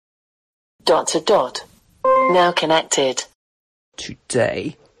... Now connected.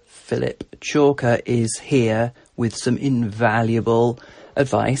 Today, Phillip Chalker is here with some invaluable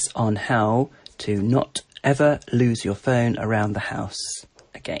advice on how to not ever lose your phone around the house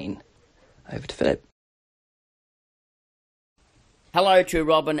again. Over to Phillip. Hello to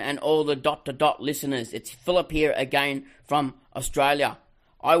Robin and all the ... listeners. It's Phillip here again from Australia.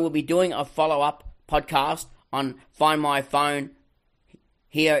 I will be doing a follow-up podcast on Find My Phone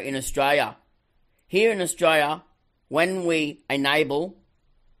here in Australia. Here in Australia, when we enable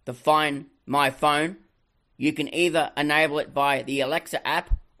the Find My Phone, you can either enable it by the Alexa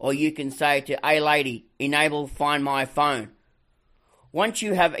app or you can say to "Hey lady, enable Find My Phone." Once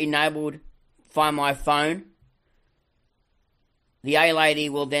you have enabled Find My Phone, the A lady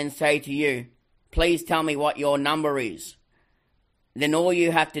will then say to you, "Please tell me what your number is." Then all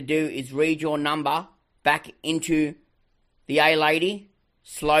you have to do is read your number back into the A lady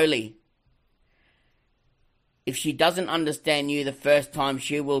slowly. If she doesn't understand you the first time,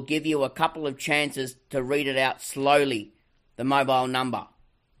 she will give you a couple of chances to read it out slowly, the mobile number.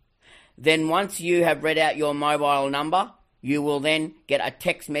 Then once you have read out your mobile number, you will then get a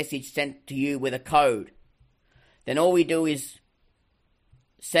text message sent to you with a code. Then all we do is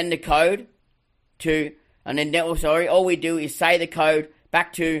send the code to, all we do is say the code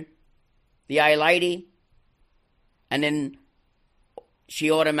back to the A lady, and then she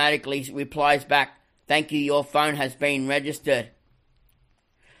automatically replies back, "Thank you, your phone has been registered."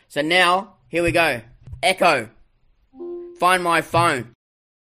 So now, here we go. Echo. Find my phone.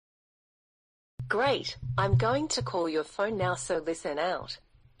 Great. I'm going to call your phone now, so listen out.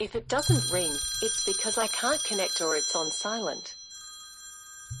 If it doesn't ring, it's because I can't connect or it's on silent.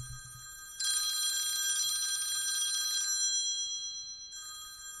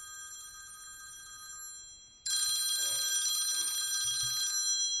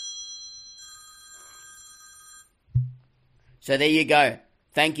 So there you go.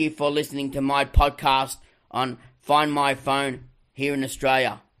 Thank you for listening to my podcast on Find My Phone here in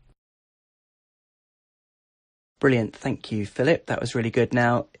Australia. Brilliant. Thank you, Phillip. That was really good.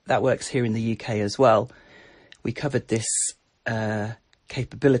 Now, that works here in the UK as well. We covered this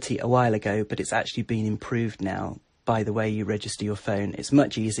capability a while ago, but it's actually been improved now by the way you register your phone. It's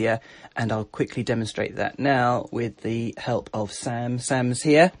much easier, and I'll quickly demonstrate that now with the help of Sam. Sam's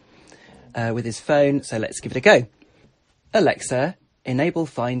here with his phone, so let's give it a go. Alexa, enable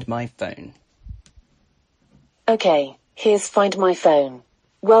Find My Phone. Okay, here's Find My Phone.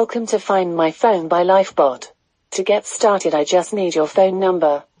 Welcome to Find My Phone by Lifebot. To get started, I just need your phone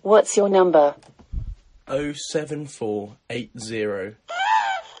number. What's your number? 07480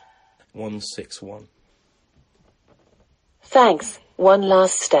 161. Thanks. One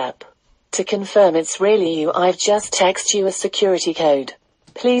last step. To confirm it's really you, I've just texted you a security code.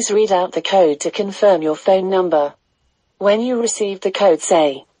 Please read out the code to confirm your phone number. When you receive the code,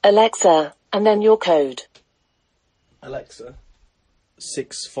 say, "Alexa," and then your code. Alexa,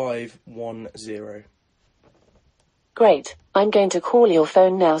 6510. Great. I'm going to call your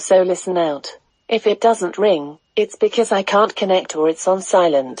phone now, so listen out. If it doesn't ring, it's because I can't connect or it's on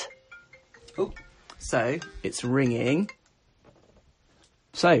silent. Oh, so it's ringing.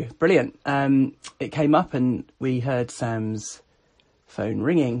 So, brilliant. It came up and we heard Sam's phone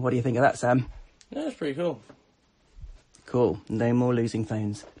ringing. What do you think of that, Sam? Yeah, that's pretty cool. Cool. No more losing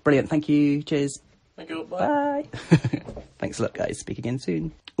phones. Brilliant. Thank you. Cheers. Thank you. Bye. Bye. Thanks a lot, guys. Speak again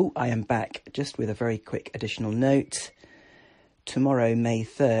soon. Oh, I am back just with a very quick additional note. Tomorrow, May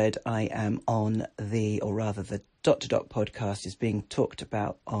 3rd, I am on the podcast is being talked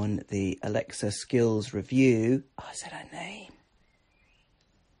about on the Alexa Skills Review. Oh, I said her name.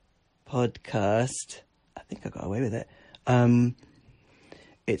 Podcast. I think I got away with it.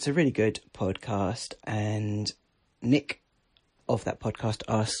 It's a really good podcast, and Nick of that podcast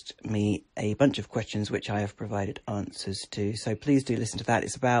asked me a bunch of questions which I have provided answers to. So please do listen to that.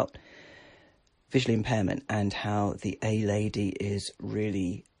 It's about visual impairment and how the A lady is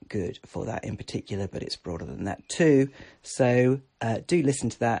really good for that in particular, but it's broader than that too. So do listen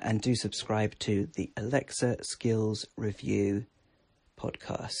to that and do subscribe to the Alexa Skills Review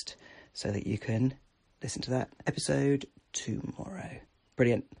podcast so that you can listen to that episode tomorrow.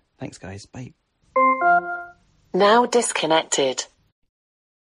 Brilliant. Thanks, guys. Bye. Now disconnected.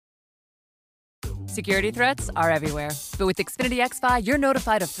 Security threats are everywhere. But with Xfinity XFi, you're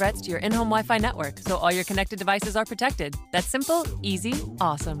notified of threats to your in-home Wi-Fi network, so all your connected devices are protected. That's simple, easy,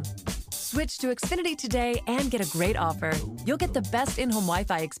 awesome. Switch to Xfinity today and get a great offer. You'll get the best in-home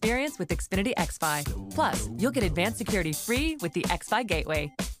Wi-Fi experience with Xfinity XFi. Plus, you'll get advanced security free with the XFi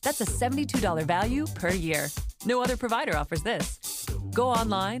Gateway. That's a $72 value per year. No other provider offers this. Go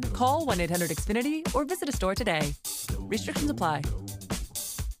online, call 1-800-XFINITY, or visit a store today. Restrictions apply.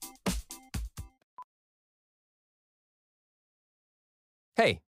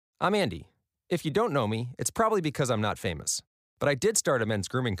 Hey, I'm Andy. If you don't know me, it's probably because I'm not famous. But I did start a men's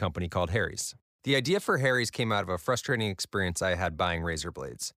grooming company called Harry's. The idea for Harry's came out of a frustrating experience I had buying razor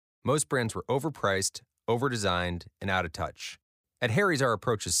blades. Most brands were overpriced, overdesigned, and out of touch. At Harry's, our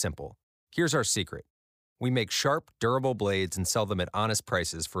approach is simple. Here's our secret. We make sharp, durable blades and sell them at honest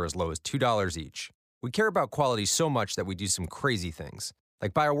prices for as low as $2 each. We care about quality so much that we do some crazy things,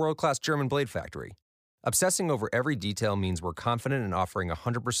 like buy a world-class German blade factory. Obsessing over every detail means we're confident in offering a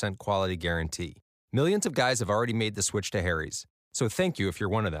 100% quality guarantee. Millions of guys have already made the switch to Harry's, so thank you if you're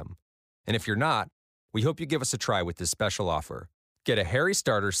one of them. And if you're not, we hope you give us a try with this special offer. Get a Harry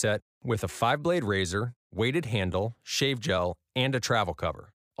starter set with a 5-blade razor, weighted handle, shave gel, and a travel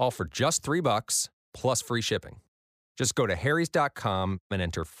cover. All for just $3 plus free shipping. Just go to harrys.com and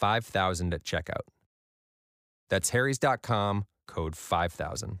enter 5000 at checkout. That's harrys.com, code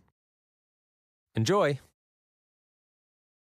 5000. Enjoy!